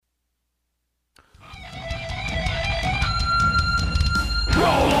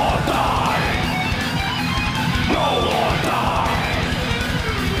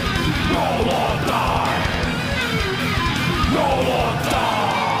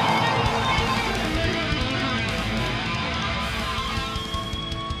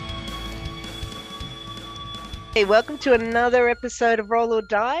Hey, welcome to another episode of Roll or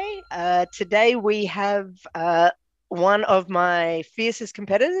Die. Today we have one of my fiercest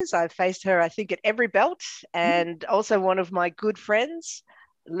competitors. I've faced her, I think, at every belt, and also one of my good friends,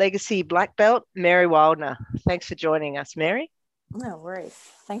 Legacy Black Belt, Mary Wildner. Thanks for joining us, Mary. No worries.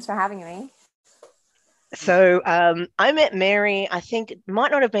 Thanks for having me. I met Mary, I think it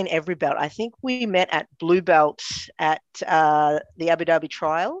might not have been every belt. I think we met at Blue Belt at the Abu Dhabi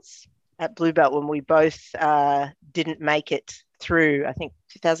trials at Blue Belt when we both didn't make it through, I think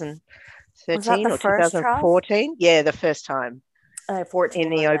Was that 2013 the or first trial? 2014. Yeah, the first time 14 in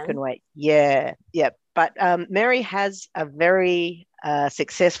would the have open been. weight. Yeah, yeah. But Mary has a very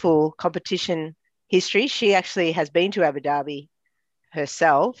successful competition history. She actually has been to Abu Dhabi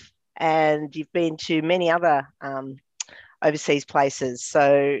herself, and you've been to many other overseas places.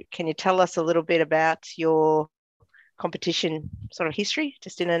 So, can you tell us a little bit about your competition sort of history,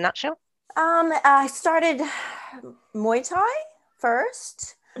 just in a nutshell? I started Muay Thai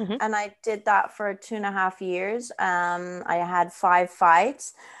first, Hmm. and I did that for 2.5 years. I had 5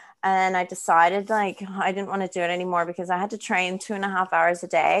 fights, and I decided like I didn't want to do it anymore because I had to train 2.5 hours a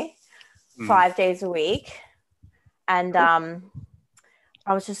day, Mm. 5 days a week, and Cool.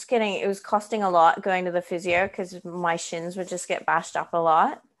 I was just getting it was costing a lot going to the physio because my shins would just get bashed up a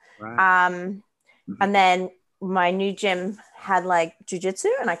lot. Right. Um, And then my new gym had like jujitsu,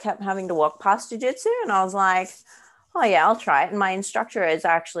 and I kept having to walk past jujitsu, and I was like, "Oh yeah, I'll try it." And my instructor is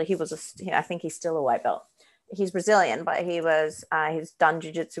actually I think he's still a white belt. He's Brazilian, but he's done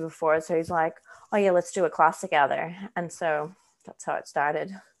jujitsu before, so he's like, "Oh yeah, let's do a class together." And so that's how it started.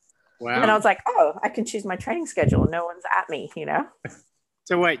 And I Wow. was like, "Oh, I can choose my training schedule. No one's at me."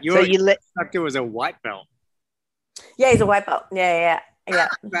 So wait, So your you let instructor was a white belt. Yeah, he's a white belt. Yeah.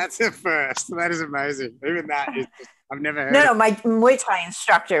 That's a first. That is amazing. Even that is just, I've never No, heard of. no, my Muay Thai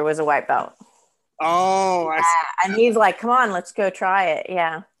instructor was a white belt. Oh, I see. And he's like, come on, let's go try it.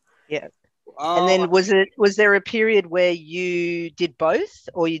 Yeah. yeah. And Oh, then was there a period where you did both,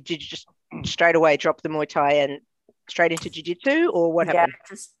 or did you just straight away drop the Muay Thai and straight into Jiu Jitsu, or what Yeah. happened?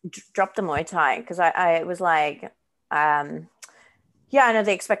 Just drop the Muay Thai because I was like, um, yeah, I know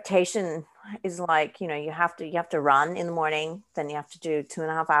the expectation is like, you have to run in the morning, then you have to do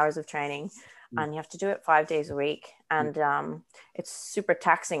 2.5 hours of training, mm, and you have to do it 5 days a week. mm, And it's super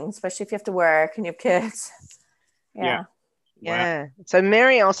taxing, especially if you have to work and you have kids. yeah. Yeah. Wow. Yeah. So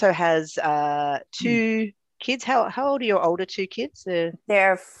Mary also has Mm. two kids. How old are your older two kids?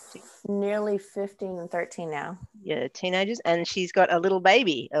 They're nearly 15 and 13 now. Yeah, teenagers, and she's got a little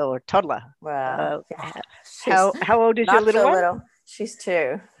baby or toddler. Well, Uh, yeah, h- she's how old is your not little so one? little. She's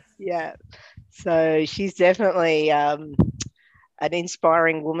 2. Yeah. So she's definitely an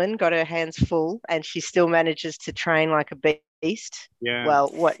inspiring woman, got her hands full, and she still manages to train like a beast. Yeah. Well,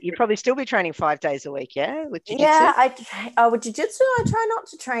 what you probably still be training 5 days a week, yeah, with Yeah, jujitsu. with jujitsu, I try not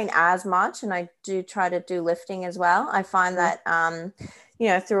to train as much, and I do try to do lifting as well. I find Mm.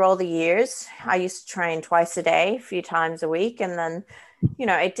 that through all the years, I used to train twice a day, a few times a week, and then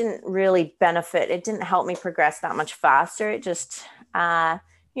it didn't really benefit. It didn't help me progress that much faster. It just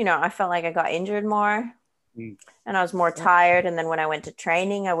I felt like I got injured more, Mm. and I was more tired. And then when I went to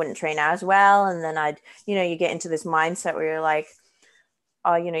training, I wouldn't train as well, and then you get into this mindset where you're like,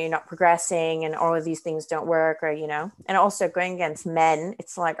 oh, you're not progressing and all of these things don't work, and also going against men,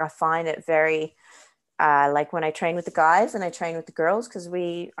 it's like I find it very like when I train with the guys and I train with the girls, because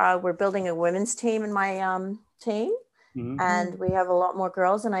we're building a women's team in my team, Mm. and we have a lot more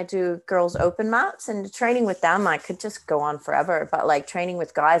girls, and I do girls open mats, and training with them I could just go on forever, but like training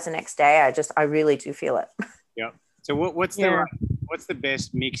with guys the next day, I really do feel it. Yeah. So what's the Yeah. what's the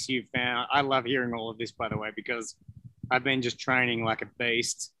best mix you've found? I love hearing all of this, by the way, because I've been just training like a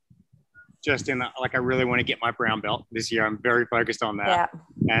beast. Just in the, like, I really want to get my brown belt this year. I'm very focused on that, Yeah.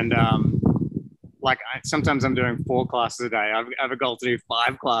 and like sometimes I'm doing 4 classes a day. I have a goal to do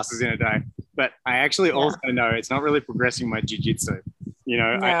 5 classes in a day, but I actually Yeah. also know it's not really progressing my jiu-jitsu. I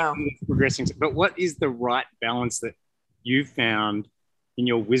No. it's progressing. But what is the right balance that you found in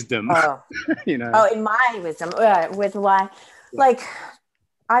your wisdom? Oh. you know, Oh, in my wisdom, with why, yeah, like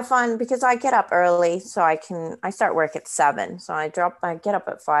I find because I get up early, so I start work at 7. So I get up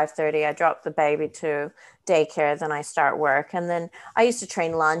at 5:30. I drop the baby to daycare, then I start work, and then I used to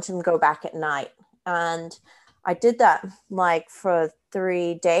train lunch and go back at night. And I did that like for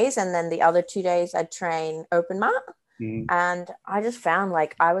 3 days, and then the other 2 days I'd train open mat. mm, And I just found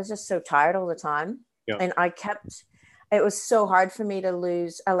like I was just so tired all the time, yeah, and it was so hard for me to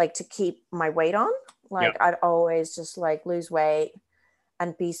lose, like to keep my weight on. yeah, Like I'd always just like lose weight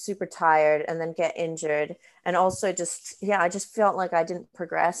and be super tired and then get injured. And also just, yeah, I just felt like I didn't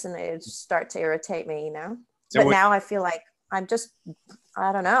progress, and it just start to irritate me. But now I feel like I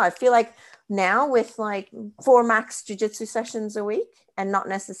don't know. I feel like now with like 4 max jiu-jitsu sessions a week and not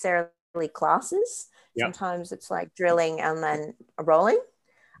necessarily classes, sometimes it's like drilling and then rolling.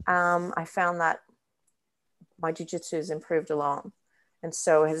 I found that my jiu-jitsu has improved a lot. And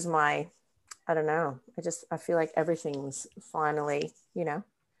so has I don't know. I feel like everything's finally,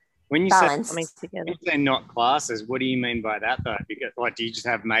 when you balanced. say not classes, what do you mean by that though? Because like, do you just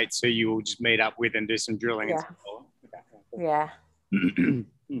have mates who you will just meet up with and do some drilling? Yeah. Yeah.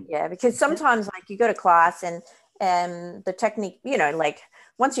 Yeah, because sometimes like you go to class and the technique, like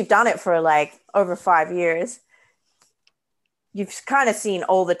once you've done it for like over 5 years, you've kind of seen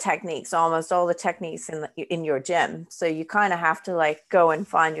almost all the techniques in your gym. So you kind of have to like go and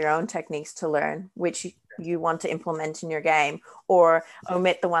find your own techniques to learn, which you want to implement in your game, or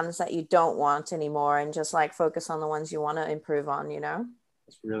omit the ones that you don't want anymore and just like focus on the ones you want to improve on,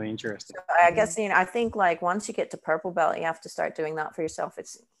 It's really interesting. So I guess, I think like once you get to purple belt, you have to start doing that for yourself.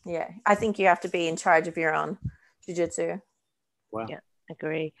 I think you have to be in charge of your own jiu-jitsu. Wow. Yeah,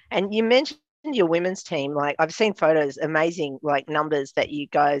 agree. And you mentioned your women's team. Like I've seen photos, amazing like numbers that you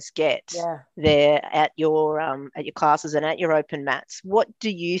guys get there at your classes and at your open mats. What do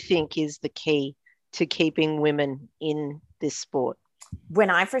you think is the key to keeping women in this sport? When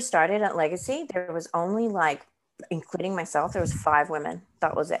I first started at Legacy, there was only like, including myself, there was 5 women.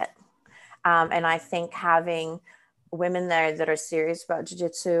 That was it. And I think having women there that are serious about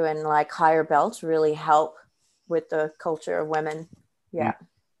jiu-jitsu and like higher belts really help with the culture of women. Yeah.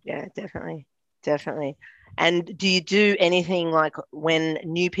 Yeah, definitely. And do you do anything like when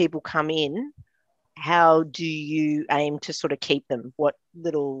new people come in, how do you aim to sort of keep them? What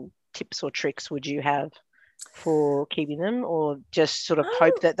little tips or tricks would you have for keeping them, or just sort of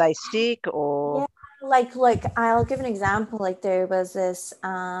hope that they stick? Or like I'll give an example. Like there was this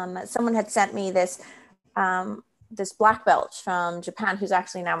someone had sent me this this black belt from Japan who's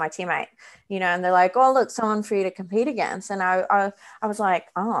actually now my teammate, and they're like, oh look, someone for you to compete against. And I was like,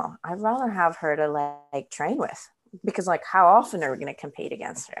 oh, I'd rather have her to like train with, because like how often are we going to compete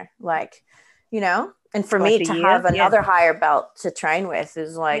against her, like, and for me to have another higher belt to train with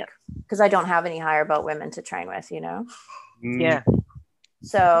is like, because I don't have any higher belt women to train with, Yeah.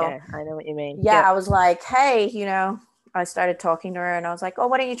 So I know what you mean. Yeah, I was like, hey, I started talking to her and I was like, oh,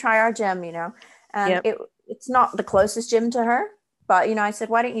 why don't you try our gym, And it's not the closest gym to her, but, I said,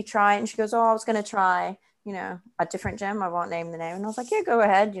 why don't you try it? And she goes, oh, I was going to try, a different gym. I won't name the name. And I was like, yeah, go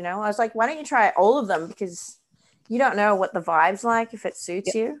ahead. I was like, why don't you try all of them? Because you don't know what the vibe's like, if it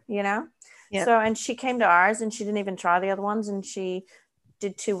suits you, Yeah. So, and she came to ours and she didn't even try the other ones. And she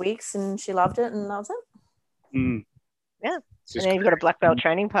did 2 weeks and she loved it. And that was it. Yeah. And then you've got a black belt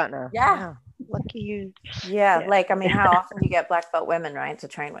training partner. Yeah. Wow. Lucky you. Yeah. Like, I mean, how often do you get black belt women, right, to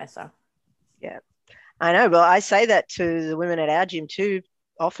train with? So, yeah. I know. Well, I say that to the women at our gym too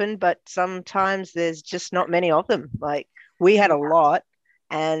often, but sometimes there's just not many of them. Like we had a lot,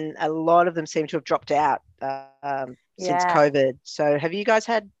 and a lot of them seem to have dropped out since COVID. So have you guys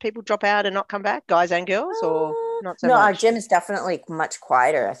had people drop out and not come back, guys and girls, or not so much? No, our gym is definitely much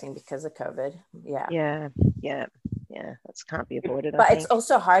quieter, I think, because of COVID. Yeah. That can't be avoided. But it's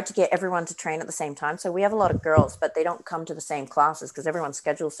also hard to get everyone to train at the same time. So we have a lot of girls, but they don't come to the same classes because everyone's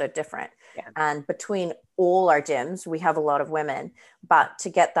schedule is so different. Yeah. And between all our gyms, we have a lot of women, but to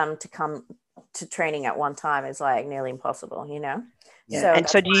get them to come to training at one time is like nearly impossible, Yeah.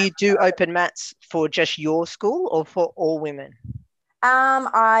 So do you do open mats for just your school or for all women?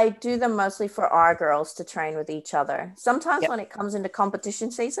 I do them mostly for our girls to train with each other. Sometimes when it comes into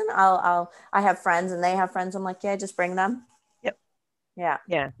competition season, I have friends and they have friends. I'm like, yeah, just bring them. Yep. Yeah,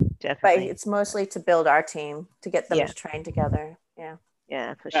 definitely. But it's mostly to build our team, to get them to train together.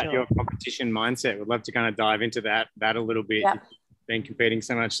 Yeah, for sure. Your competition mindset. We'd love to kind of dive into that a little bit. You've been competing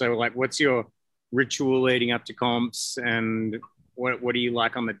so much. So like, what's your ritual leading up to comps, and what do you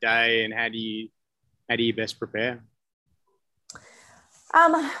like on the day, and how do you best prepare?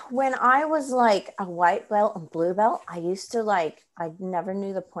 When I was like a white belt and blue belt, I used to I never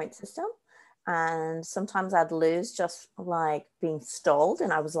knew the point system. And sometimes I'd lose just like being stalled.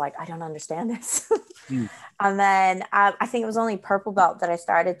 And I was like, I don't understand this. And then I think it was only purple belt that I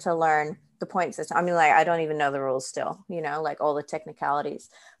started to learn the point system. I mean, like, I don't even know the rules still, like all the technicalities,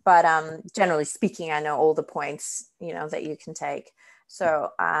 but generally speaking, I know all the points, that you can take. So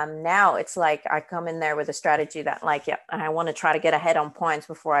now it's like I come in there with a strategy that like, I want to try to get ahead on points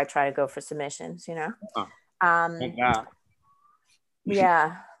before I try to go for submissions, Yeah.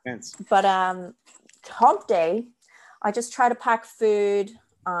 But comp day, I just try to pack food.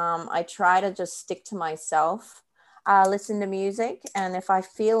 I try to just stick to myself. listen to music, and if I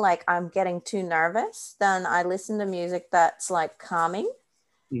feel like I'm getting too nervous, then I listen to music that's like calming.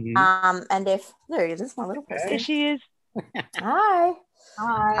 And if there it is, my little person. There she is. Hi.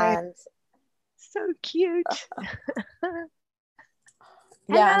 And so cute.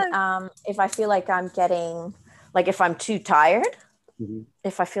 Yeah. And, if I feel like I'm getting, like if I'm too tired,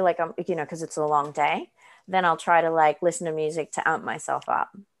 if I feel like I'm, because it's a long day, then I'll try to like listen to music to amp myself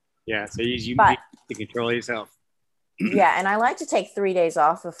up. Yeah. So you need to control yourself. Yeah. And I like to take 3 days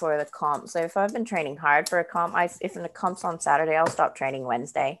off before the comp. So if I've been training hard for a comp, if the comp's on Saturday, I'll stop training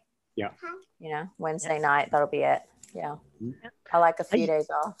Wednesday. Yeah. Wednesday night, that'll be it. Yeah. I like a few days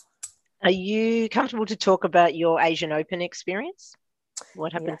off. Are you comfortable to talk about your Asian Open experience?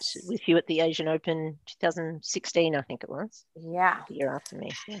 What happened with you at the Asian Open 2016, I think it was. Yeah. The year after me.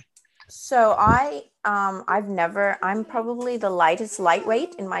 Yeah. So I'm probably the lightest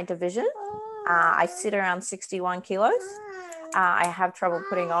lightweight in my division. I sit around 61 kilos. I have trouble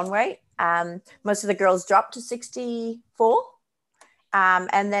putting on weight. Most of the girls dropped to 64.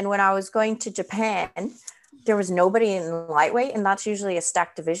 And then when I was going to Japan, there was nobody in lightweight, and that's usually a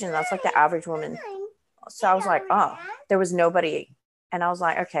stacked division. That's like the average woman. So I was like, oh, there was nobody. And I was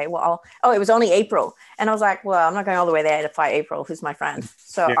like, okay, well, it was only April. And I was like, well, I'm not going all the way there to fight April, who's my friend.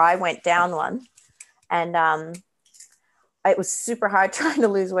 So I went down one, and it was super hard trying to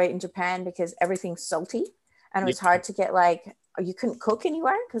lose weight in Japan because everything's salty, and it was hard to get, like, you couldn't cook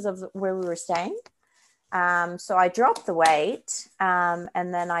anywhere because of where we were staying. So I dropped the weight,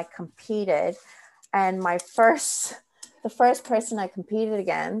 and then I competed, and the first person I competed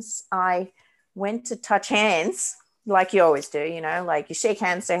against, I went to touch hands like you always do, like you shake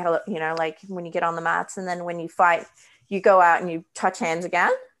hands, say hello, like when you get on the mats, and then when you fight, you go out and you touch hands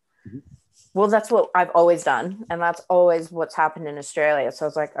again. Well, that's what I've always done, and that's always what's happened in Australia. So I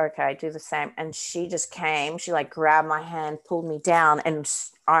was like, okay, do the same. And she just came, she like grabbed my hand, pulled me down, and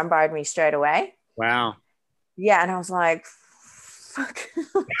armbarred me straight away. Wow. Yeah. And I was like, fuck.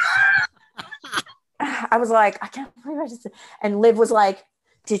 I was like, I can't believe I just, and Liv was like,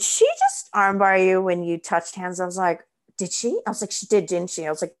 did she just armbar you when you touched hands? I was like, did she? I was like, she did, didn't she? I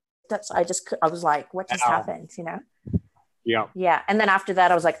was like, I was like, what just happened? Yeah. Yeah. And then after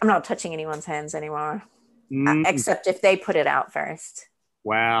that, I was like, I'm not touching anyone's hands anymore, except if they put it out first.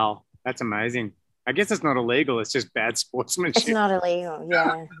 Wow. That's amazing. I guess it's not illegal. It's just bad sportsmanship. It's not illegal.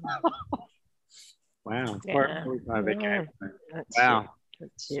 Yeah. Wow. Yeah. Wow.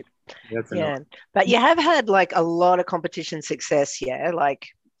 That's it. That's enough. But you have had like a lot of competition success, like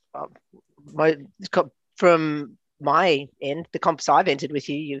from my end, the comps I've entered with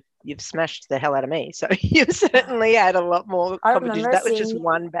you, you've smashed the hell out of me. So you've certainly had a lot more competition. That was just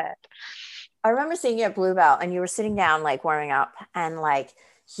one bat. I remember seeing you at Blue Belt, and you were sitting down, like warming up, and like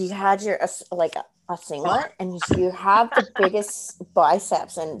you had your like a singlet, and you have the biggest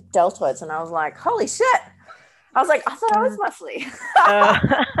biceps and deltoids, and I was like, holy shit. I was like, I thought I was muscly.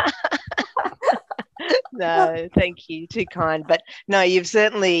 No, thank you. Too kind. But no, you've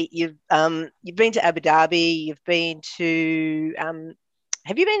been to Abu Dhabi. You've been to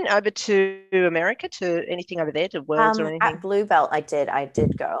have you been over to America, to anything over there, to Worlds or anything? At Blue Belt, I did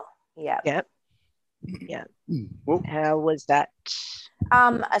go. Yeah. Yeah. How was that?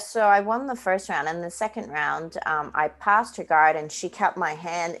 So I won the first round, and the second round, I passed her guard, and she kept my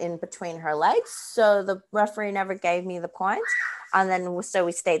hand in between her legs. So the referee never gave me the points. And then, so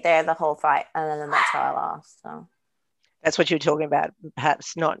we stayed there the whole fight, and then that's how I lost. So that's what you were talking about,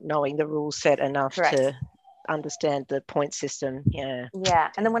 perhaps not knowing the rule set enough to understand the point system. Yeah.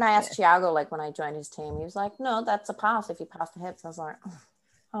 And then when I asked Thiago, like when I joined his team, he was like, no, that's a pass if you pass the hips. I was like,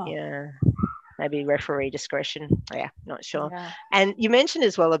 oh. Yeah. Maybe referee discretion. Yeah, not sure. Yeah. And you mentioned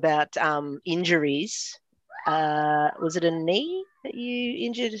as well about injuries. Was it a knee that you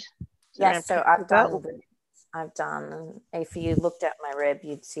injured? Yes, so I've done, if you looked at my rib,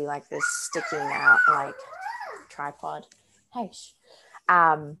 you'd see like this sticking out, like tripod.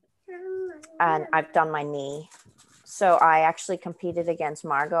 And I've done my knee. So I actually competed against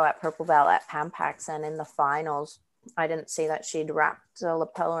Margot at Purple Belt at Pampax, and in the finals, I didn't see that she'd wrapped a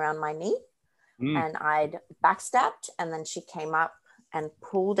lapel around my knee. And I'd backstepped, and then she came up and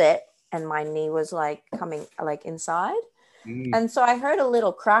pulled it, and my knee was like coming like inside. And so I heard a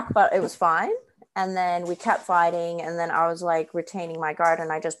little crack, but it was fine. And then we kept fighting, and then I was like retaining my guard,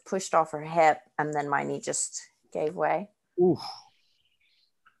 and I just pushed off her hip, and then my knee just gave way.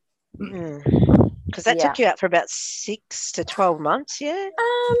 Because that took you out for about 6 to 12 months, yeah?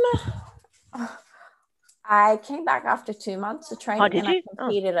 I came back after 2 months of training, and I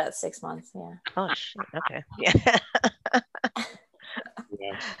competed at 6 months. Yeah. Oh, shit. Okay. Yeah.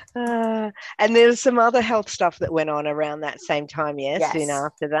 And there's some other health stuff that went on around that same time, Yes. soon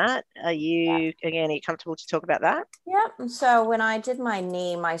after that. Are you comfortable to talk about that? Yeah. So when I did my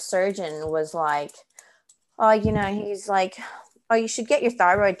knee, my surgeon was like, oh, he's like, oh, you should get your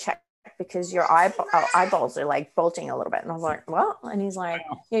thyroid checked because your eyeballs are like bulging a little bit. And I was like, what? And he's like,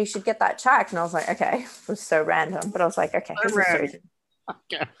 yeah, you should get that checked. And I was like, okay. It was so random, but I was like, okay, he's a surgeon.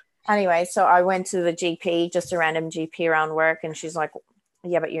 Okay. Anyway, so I went to the GP, just a random GP around work, and she's like,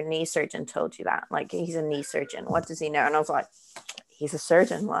 yeah, but your knee surgeon told you that. Like, he's a knee surgeon. What does he know? And I was like, he's a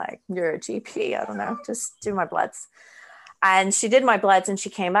surgeon. Like, you're a GP. I don't know. Just do my bloods. And she did my bloods, and she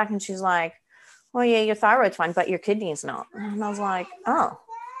came back, and she's like, well, yeah, your thyroid's fine, but your kidney's not. And I was like, oh.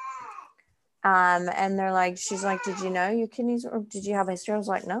 And they're like, she's like, did you know your kidneys, or did you have a history? I was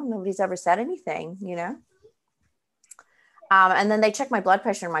like, no, nobody's ever said anything, And then they checked my blood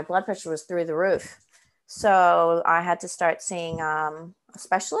pressure, and my blood pressure was through the roof. So I had to start seeing a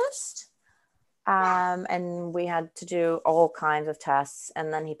specialist. And we had to do all kinds of tests.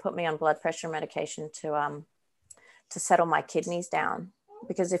 And then he put me on blood pressure medication to settle my kidneys down.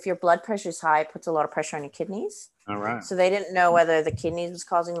 Because if your blood pressure is high, it puts a lot of pressure on your kidneys. All right. So they didn't know whether the kidneys was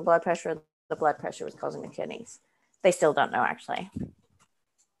causing the blood pressure or the blood pressure was causing the kidneys. They still don't know, actually.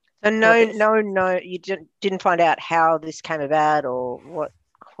 So no, you didn't find out how this came about or what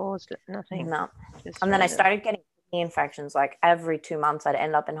caused it? Nothing? No. And then I started getting kidney infections. Like every 2 months, I'd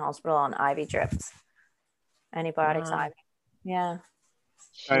end up in hospital on IV drips. Antibiotics, IV. Yeah.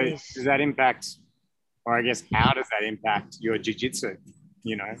 So does that impact, or I guess how does that impact your jiu-jitsu?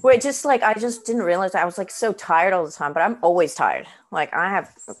 Well, I just didn't realize I was like so tired all the time, but I'm always tired. Like I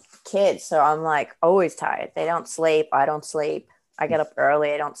have kids, so I'm like always tired. They don't sleep. I don't sleep. I get up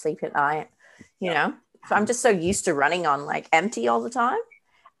early. I don't sleep at night, So I'm just so used to running on like empty all the time.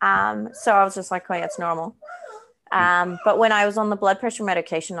 So I was just like, oh, yeah, it's normal. But when I was on the blood pressure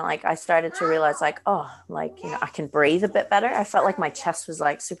medication, like I started to realize like, oh, like, I can breathe a bit better. I felt like my chest was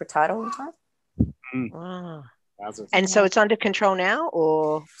like super tight all the time. Wow. And so it's under control now,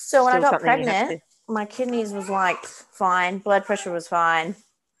 or? So when I got pregnant, my kidneys was like fine. Blood pressure was fine.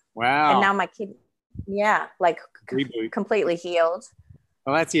 Wow. And now my completely healed.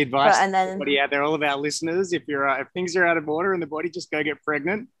 Well, that's the advice. And then everybody out there, all of our listeners, if things are out of order in the body, just go get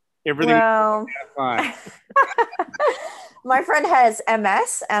pregnant. Everything will be fine. My friend has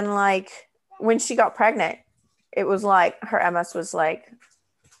MS, and like when she got pregnant, it was like her MS was like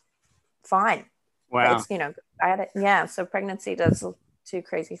fine. Wow. It's, I had it. Yeah. So pregnancy does two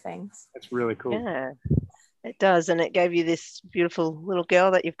crazy things. That's really cool. Yeah, it does. And it gave you this beautiful little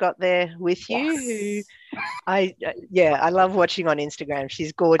girl that you've got there with you. Yes. I love watching on Instagram.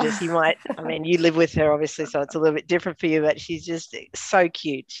 She's gorgeous. You live with her obviously, so it's a little bit different for you, but she's just so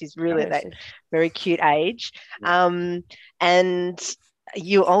cute. She's really that very cute age. And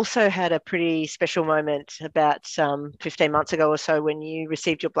you also had a pretty special moment about 15 months ago or so when you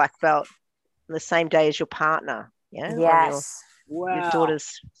received your black belt the same day as your partner. Yeah. Yes. Your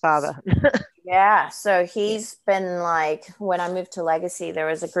daughter's father. Yeah. So he's been like, when I moved to Legacy, there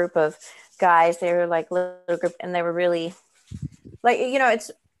was a group of guys, they were like little group, and they were really like,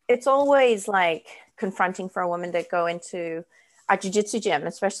 it's always like confronting for a woman to go into a jiu-jitsu gym,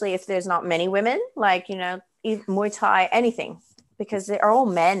 especially if there's not many women, like, Muay Thai, anything, because they're all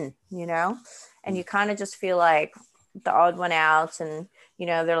men, and you kind of just feel like the odd one out, and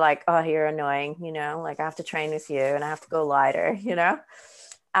they're like, oh, you're annoying, like I have to train with you and I have to go lighter,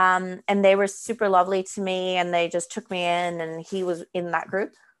 and they were super lovely to me, and they just took me in, and he was in that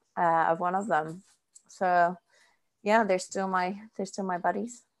group of one of them. So yeah, they're still my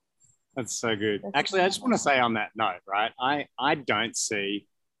buddies. That's so good. Actually, I just want to say on that note, right? I don't see,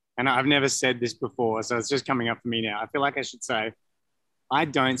 and I've never said this before, so it's just coming up for me now. I feel like I should say, I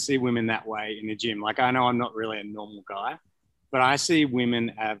don't see women that way in the gym. Like, I know I'm not really a normal guy, but I see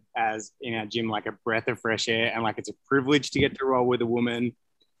women as in our gym like a breath of fresh air, and like it's a privilege to get to roll with a woman,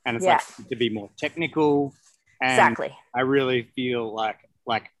 and it's like to be more technical. And exactly. I really feel like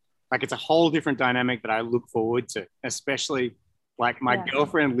it's a whole different dynamic that I look forward to, especially like my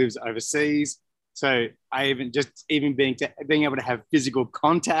girlfriend lives overseas. So I even being able to have physical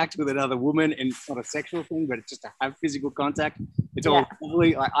contact with another woman, and it's not a sexual thing, but it's just to have physical contact. It's all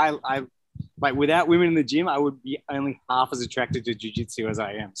lovely. Like I like without women in the gym, I would be only half as attracted to jiu-jitsu as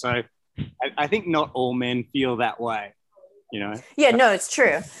I am. So I think not all men feel that way, Yeah, no, it's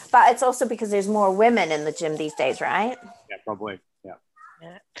true. But it's also because there's more women in the gym these days, right? Yeah, probably.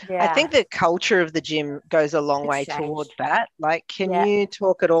 I think the culture of the gym goes a long way towards that. Like, can you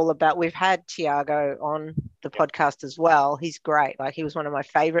talk at all about, we've had Tiago on the podcast as well. He's great. Like, he was one of my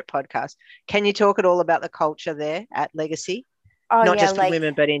favorite podcasts. Can you talk at all about the culture there at Legacy? Oh Not yeah, just for like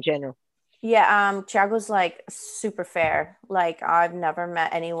women, but in general. yeah, Thiago's like super fair. Like I've never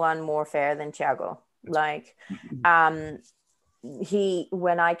met anyone more fair than Thiago. Like um he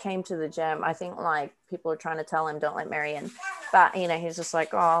when I came to the gym, I think like people are trying to tell him don't let Mary in. But he's just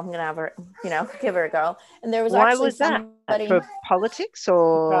like, oh, I'm gonna have her, give her a go. And there was Why actually was that? somebody For politics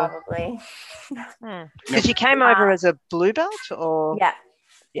or? probably. Because you came over as a blue belt or? Yeah.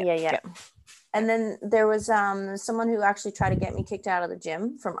 Yeah. Yeah. Yeah. And then there was someone who actually tried to get me kicked out of the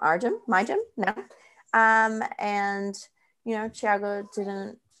gym from our gym, my gym, no. And Thiago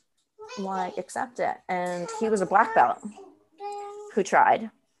didn't want to accept it. And he was a black belt who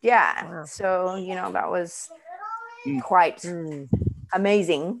tried. Yeah. Wow. So, that was quite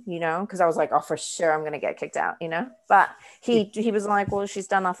amazing, because I was like, oh, for sure I'm gonna get kicked out, But he was like, well, she's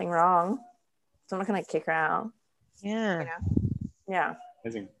done nothing wrong, so I'm not gonna kick her out. Yeah. Yeah.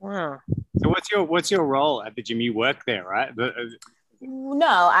 Amazing. Wow. So what's your role at the gym? You work there, right?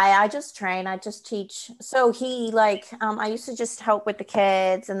 No, I just train. I just teach. So he I used to just help with the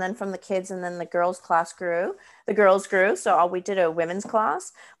kids, and then from the kids, and then the girls class grew. The girls grew. So we did a women's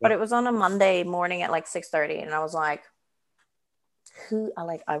class, but it was on a Monday morning at like 6:30, and I was like,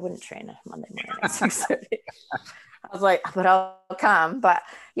 I wouldn't train a Monday morning at 6:30. I was like, but I'll come. But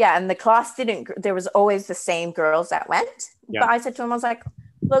yeah, and the class there was always the same girls that went. Yeah. But I said to him, I was like,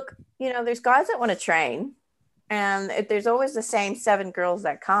 look, there's guys that want to train. And if there's always the same 7 girls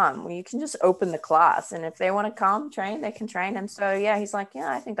that come, well, you can just open the class. And if they want to come train, they can train. And so, yeah, he's like, yeah,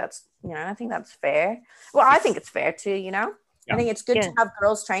 I think that's fair. Well, I think it's fair too, Yeah. I think it's good to have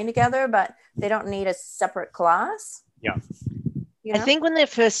girls train together, but they don't need a separate class. Yeah. I think when they're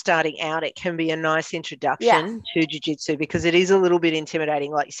first starting out, it can be a nice introduction to jiu-jitsu because it is a little bit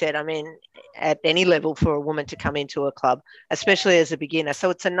intimidating, like you said. I mean, at any level for a woman to come into a club, especially as a beginner.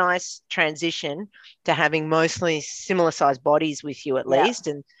 So it's a nice transition to having mostly similar sized bodies with you at least,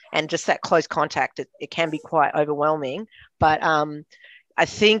 and just that close contact. It can be quite overwhelming, but I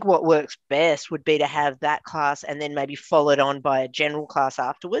think what works best would be to have that class and then maybe followed on by a general class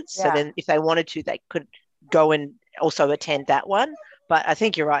afterwards. So then if they wanted to, they could go and also attend that one. But I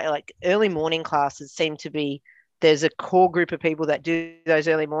think you're right, like early morning classes seem to be, there's a core group of people that do those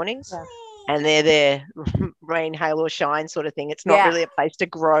early mornings and they're there rain, hail or shine sort of thing. It's not really a place to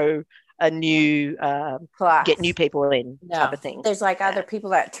grow a new class, get new people in type of thing. There's like other people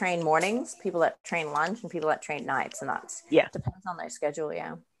that train mornings, people that train lunch, and people that train nights, and that's depends on their schedule.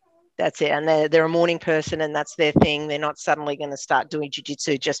 That's it. And they're a morning person and that's their thing. They're not suddenly going to start doing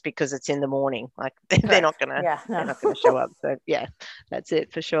jiu-jitsu just because it's in the morning. Like they're not going to they're not going to show up. So yeah, that's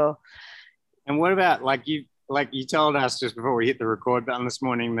it for sure. And what about like you told us just before we hit the record button this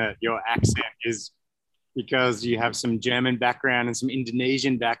morning that your accent is because you have some German background and some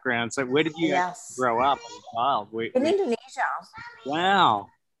Indonesian background. So where did you grow up as a child? In Indonesia. Wow.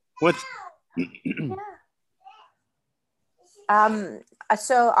 What's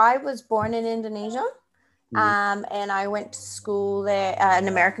So I was born in Indonesia, and I went to school there, an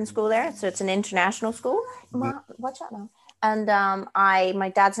American school there. So it's an international school. Watch out now. And my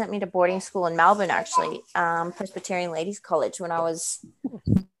dad sent me to boarding school in Melbourne, actually, Presbyterian Ladies College when I was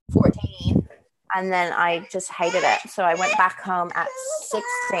 14. And then I just hated it. So I went back home at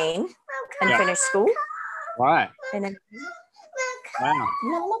 16 and finished school. Right. And then, wow.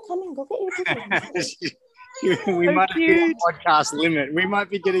 No, I'm not coming. Go get your ticket. We might have hit a podcast limit. We might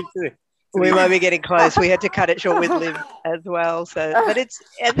be getting to we might be getting close. We had to cut it short with Liv as well. So, but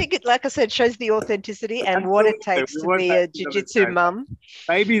I think it, like I said, shows the authenticity and what it takes to be a jiu-jitsu mum.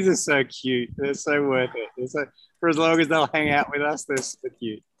 Babies are so cute. They're so worth it. For as long as they'll hang out with us, they're so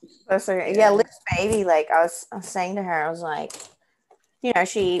cute. Liv's baby, like I was saying to her, I was like,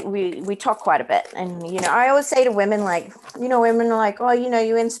 we talk quite a bit. And, I always say to women, like, women are like, oh,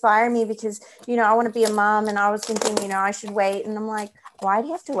 you inspire me because, I want to be a mom. And I was thinking, I should wait. And I'm like, why do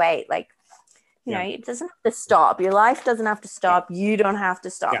you have to wait? Like, it doesn't have to stop. Your life doesn't have to stop. You don't have to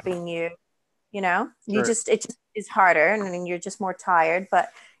stop being you, it just is harder and you're just more tired. But,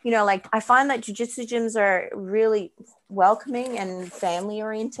 like I find that jiu-jitsu gyms are really welcoming and family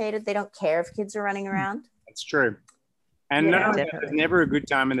orientated. They don't care if kids are running around. That's true. And there's never a good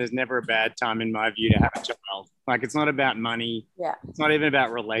time and there's never a bad time, in my view, to have a child. Like, it's not about money. Yeah. It's not even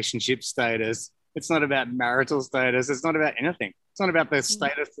about relationship status. It's not about marital status. It's not about anything. It's not about the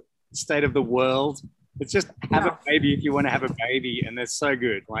state of the world. It's just have a baby if you want to have a baby, and they're so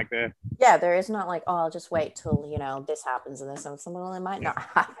good. Like there is not like, oh, I'll just wait till this happens and this, and something it might not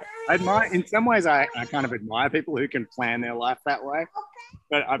happen. In some ways, I kind of admire people who can plan their life that way.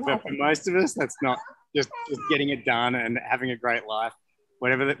 But for most of us, that's not just getting it done and having a great life.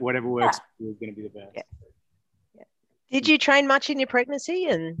 Whatever works for you is going to be the best. Yeah. Did you train much in your pregnancy,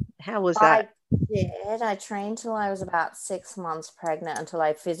 and how was that? I did. I trained till I was about 6 months pregnant until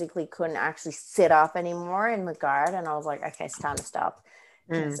I physically couldn't actually sit up anymore in the guard. And I was like, okay, it's time to stop.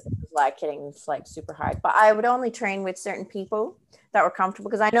 Because it was like getting like super hard. But I would only train with certain people that were comfortable,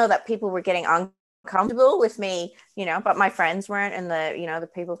 because I know that people were getting uncomfortable with me, you know, but my friends weren't. And the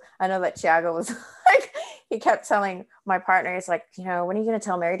people, I know that Thiago was like, he kept telling my partner, he's like, when are you going to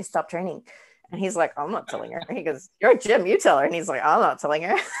tell Mary to stop training? And he's like, I'm not telling her. He goes, you're a gym, you tell her. And he's like, I'm not telling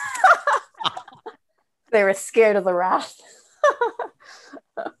her. They were scared of the wrath.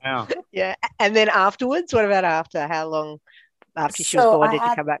 Wow. Yeah. And then afterwards, what about after? How long after she was born did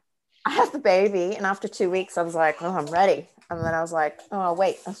you come back? I had the baby, and after 2 weeks, I was like, oh, I'm ready. And then I was like, oh,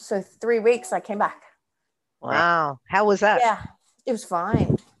 wait. So 3 weeks, I came back. Wow. How was that? Yeah, it was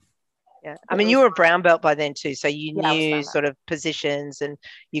fine. Yeah. I mean, you were a brown belt by then too, so you knew sort of positions and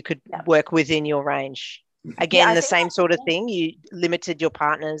you could work within your range. Again, the same sort of thing? You limited your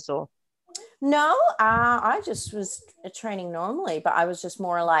partners or? No, I just was training normally, but I was just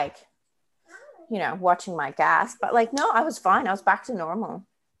more like, watching my gas. But like, no, I was fine. I was back to normal.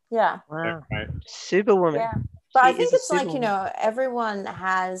 Yeah. Wow. Right. Superwoman. Yeah. But I think it's like, everyone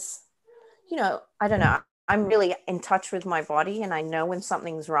has, I don't know. I'm really in touch with my body, and I know when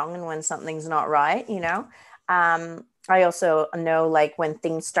something's wrong and when something's not right, I also know like when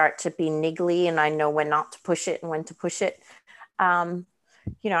things start to be niggly, and I know when not to push it and when to push it. And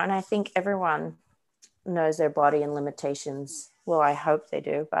I think everyone knows their body and limitations. Well, I hope they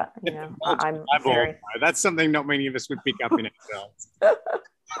do, but I'm very... That's something not many of us would pick up in ourselves.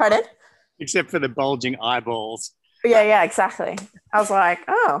 Pardon? Except for the bulging eyeballs. Yeah, exactly. I was like,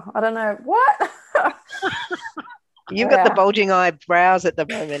 oh, I don't know what. You've got the bulging eyebrows at the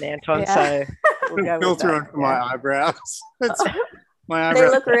moment, Anton. So we'll go filter on for my eyebrows. My eyebrows. They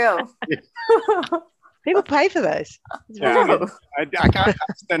look real. People pay for those. Yeah, I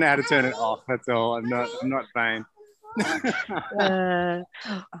just don't know how to turn it off. That's all. I'm not vain.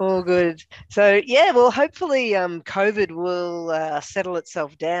 All good. So well, hopefully COVID will settle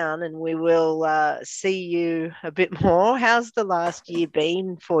itself down and we will see you a bit more. How's the last year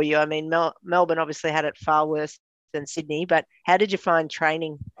been for you? I mean, Melbourne obviously had it far worse than Sydney, but how did you find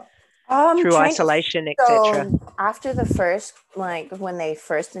training through isolation, etc.? So after the first, like when they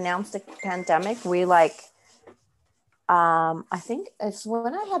first announced the pandemic, we I think it's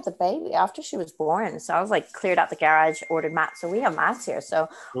when I had the baby after she was born. So I was like cleared out the garage, ordered mats. So we have mats here. So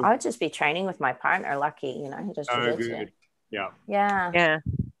I would just be training with my partner, Lucky, he does jiu-jitsu. Yeah.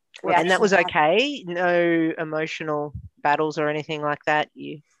 And that was okay? No emotional battles or anything like that?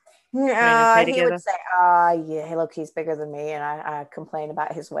 He would say, look, he's bigger than me. And I complain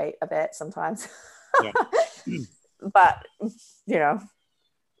about his weight a bit sometimes. But, Yeah,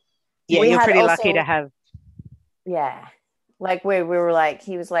 you're pretty lucky to have. Yeah. Like we were like,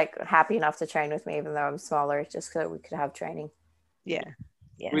 he was like happy enough to train with me, even though I'm smaller, just so we could have training. Yeah.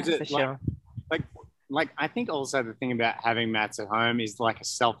 For sure. Like I think also the thing about having mats at home is like a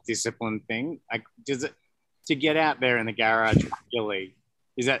self-discipline thing. Like, does it to get out there in the garage regularly?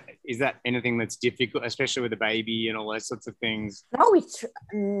 Is that anything that's difficult, especially with a baby and all those sorts of things?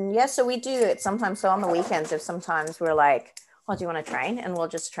 No, so we do it sometimes. So on the weekends, if sometimes we're like, oh, do you want to train? And we'll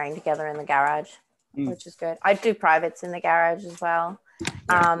just train together in the garage, which is good. I do privates in the garage as well.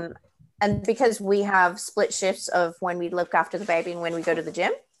 And because we have split shifts of when we look after the baby and when we go to the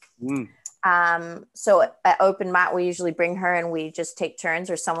gym. So at open mat, we usually bring her and we just take turns,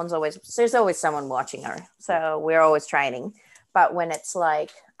 or there's always someone watching her. So we're always training. But when it's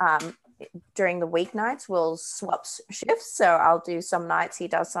like during the weeknights, we'll swap shifts. So I'll do some nights, he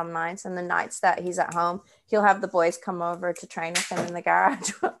does some nights, and the nights that he's at home, he'll have the boys come over to train with him in the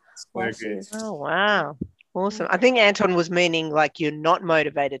garage. Oh, wow. Awesome. I think Anton was meaning like you're not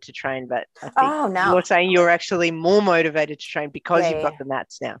motivated to train, but I think you're saying you're actually more motivated to train because you've got the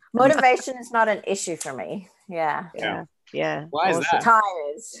mats now. Motivation is not an issue for me. Yeah. Why is that?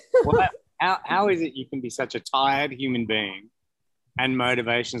 Tires. How is it you can be such a tired human being and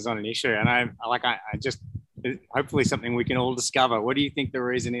motivation is not an issue? And I just hopefully something we can all discover. What do you think the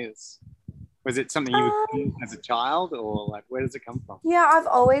reason is? Was it something you were doing as a child, or like where does it come from? Yeah, I've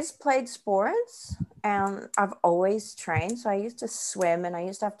always played sports and I've always trained. So I used to swim, and I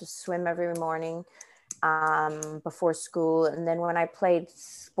used to have to swim every morning before school. And then when I played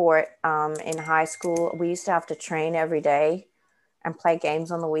sport in high school, we used to have to train every day and play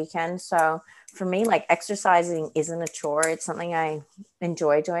games on the weekend. So for me, like exercising isn't a chore. It's something I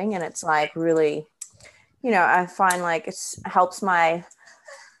enjoy doing. And it's like really, I find like it helps my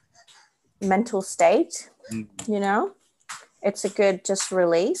mental state, it's a good just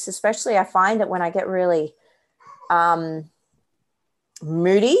release. Especially I find that when I get really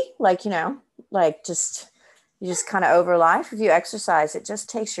moody, like, like you just kind of over life. If you exercise, it just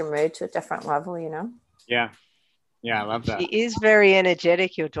takes your mood to a different level, Yeah. I love that. She is very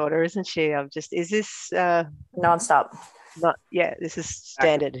energetic, your daughter, isn't she? Is this nonstop? This is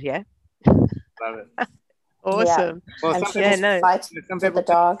standard. Yeah. Love it. Awesome. Yeah. Well, and she just fights with the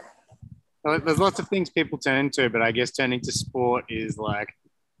dog. There's lots of things people turn to, but I guess turning to sport is like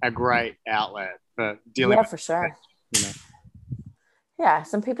a great outlet for dealing with for sure. Yeah,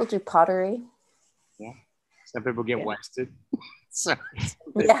 some people do pottery. Yeah, some people get wasted.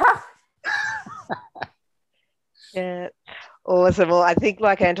 Yeah. Awesome. Well, I think,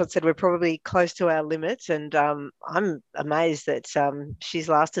 like Anton said, we're probably close to our limits, and I'm amazed that she's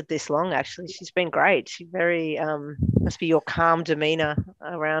lasted this long. Actually, she's been great. She very must be your calm demeanor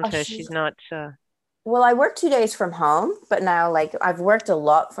around her. She's not. Well, I work 2 days from home, but now like I've worked a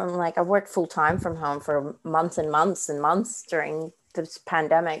lot I've worked full time from home for months and months and months during this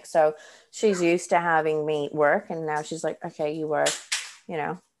pandemic. So she's used to having me work, and now she's like, okay, you work,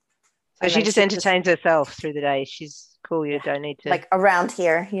 So she just entertains herself through the day. She's cool. You don't need to. Like around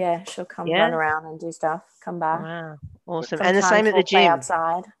here. Yeah. She'll come run around and do stuff. Come back. Wow. Awesome. And the same at the gym.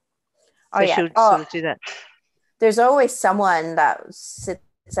 Outside. So she'll sort of do that. There's always someone that sits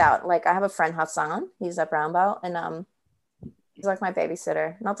out. Like I have a friend, Hassan. He's a brown belt. And he's like my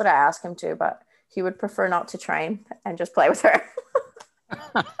babysitter. Not that I ask him to, but he would prefer not to train and just play with her.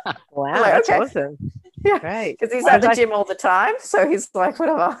 Wow. That's awesome. Yeah. Great. Because he's at the gym all the time. So he's like,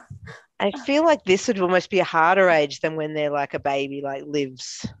 whatever. I feel like this would almost be a harder age than when they're like a baby, like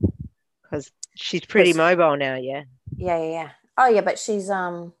Livs, because she's pretty mobile now. Yeah. Yeah. Oh yeah, but she's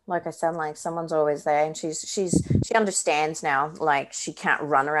like I said, like someone's always there, and she understands now. Like she can't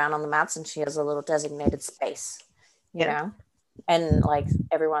run around on the mats, and she has a little designated space, you know. And like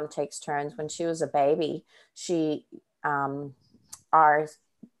everyone takes turns. When she was a baby, the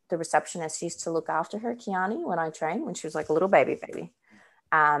receptionist used to look after her, Kiani, when I trained, when she was like a little baby.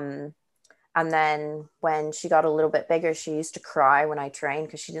 And then when she got a little bit bigger, she used to cry when I trained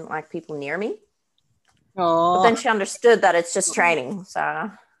because she didn't like people near me. Oh. But then she understood that it's just training.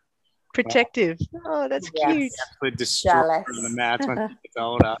 So protective. Oh, that's cute. Absolutely destroyed on the mats when she gets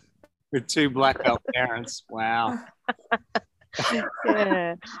older with 2 black belt parents. Wow.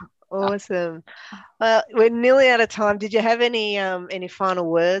 Yeah. Awesome. Well, we're nearly out of time. Did you have any final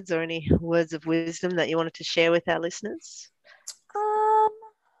words or any words of wisdom that you wanted to share with our listeners?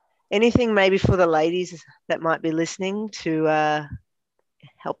 Anything maybe for the ladies that might be listening to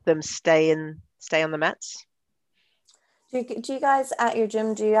help them stay on the mats? Do you guys at your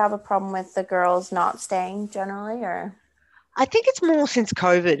gym, do you have a problem with the girls not staying generally, or? I think it's more since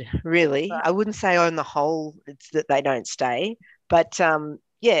COVID, really. Right. I wouldn't say on the whole it's that they don't stay, but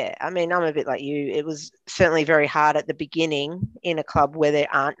yeah, I mean, I'm a bit like you. It was certainly very hard at the beginning in a club where there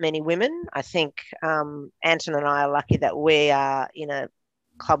aren't many women. I think Anton and I are lucky that we are in a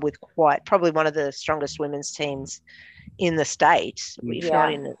club with probably one of the strongest women's teams in the state, if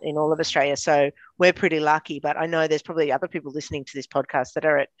not in all of Australia. So we're pretty lucky, but I know there's probably other people listening to this podcast that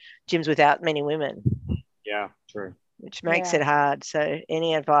are at gyms without many women. Yeah, true. Which makes it hard. So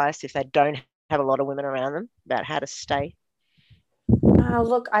any advice if they don't have a lot of women around them about how to stay?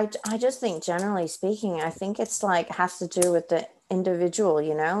 Look, I just think generally speaking, I think it's like has to do with the individual,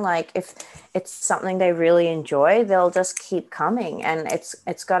 like if it's something they really enjoy, they'll just keep coming, and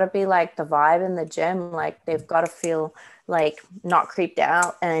it's got to be like the vibe in the gym. Like they've got to feel like not creeped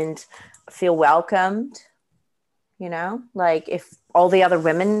out and feel welcomed, like if all the other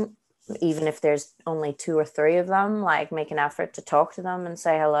women, even if there's only 2 or 3 of them, like make an effort to talk to them and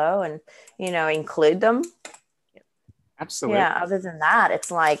say hello and include them. Absolutely. Yeah. Other than that,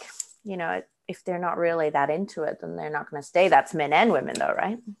 it's like, if they're not really that into it, then they're not going to stay. That's men and women though,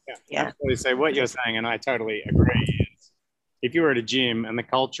 right? Yeah. Absolutely. So what you're saying, and I totally agree, is if you're at a gym and the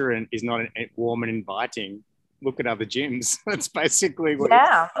culture is not warm and inviting, look at other gyms. That's basically what.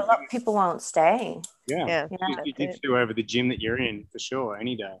 Yeah. A lot of people won't stay. Yeah. You did do over the gym that you're in for sure.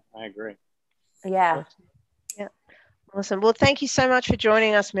 Any day. I agree. Yeah. Awesome. Well, thank you so much for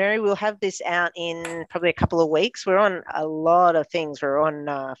joining us, Mary. We'll have this out in probably a couple of weeks. We're on a lot of things. We're on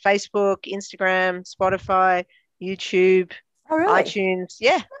Facebook, Instagram, Spotify, YouTube, iTunes.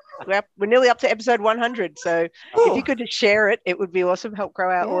 Yeah, we're nearly up to episode 100. So if you could just share it, it would be awesome. Help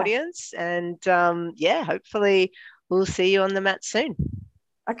grow our audience. And hopefully we'll see you on the mat soon.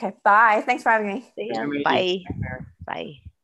 Okay. Bye. Thanks for having me. See ya. Bye. Bye.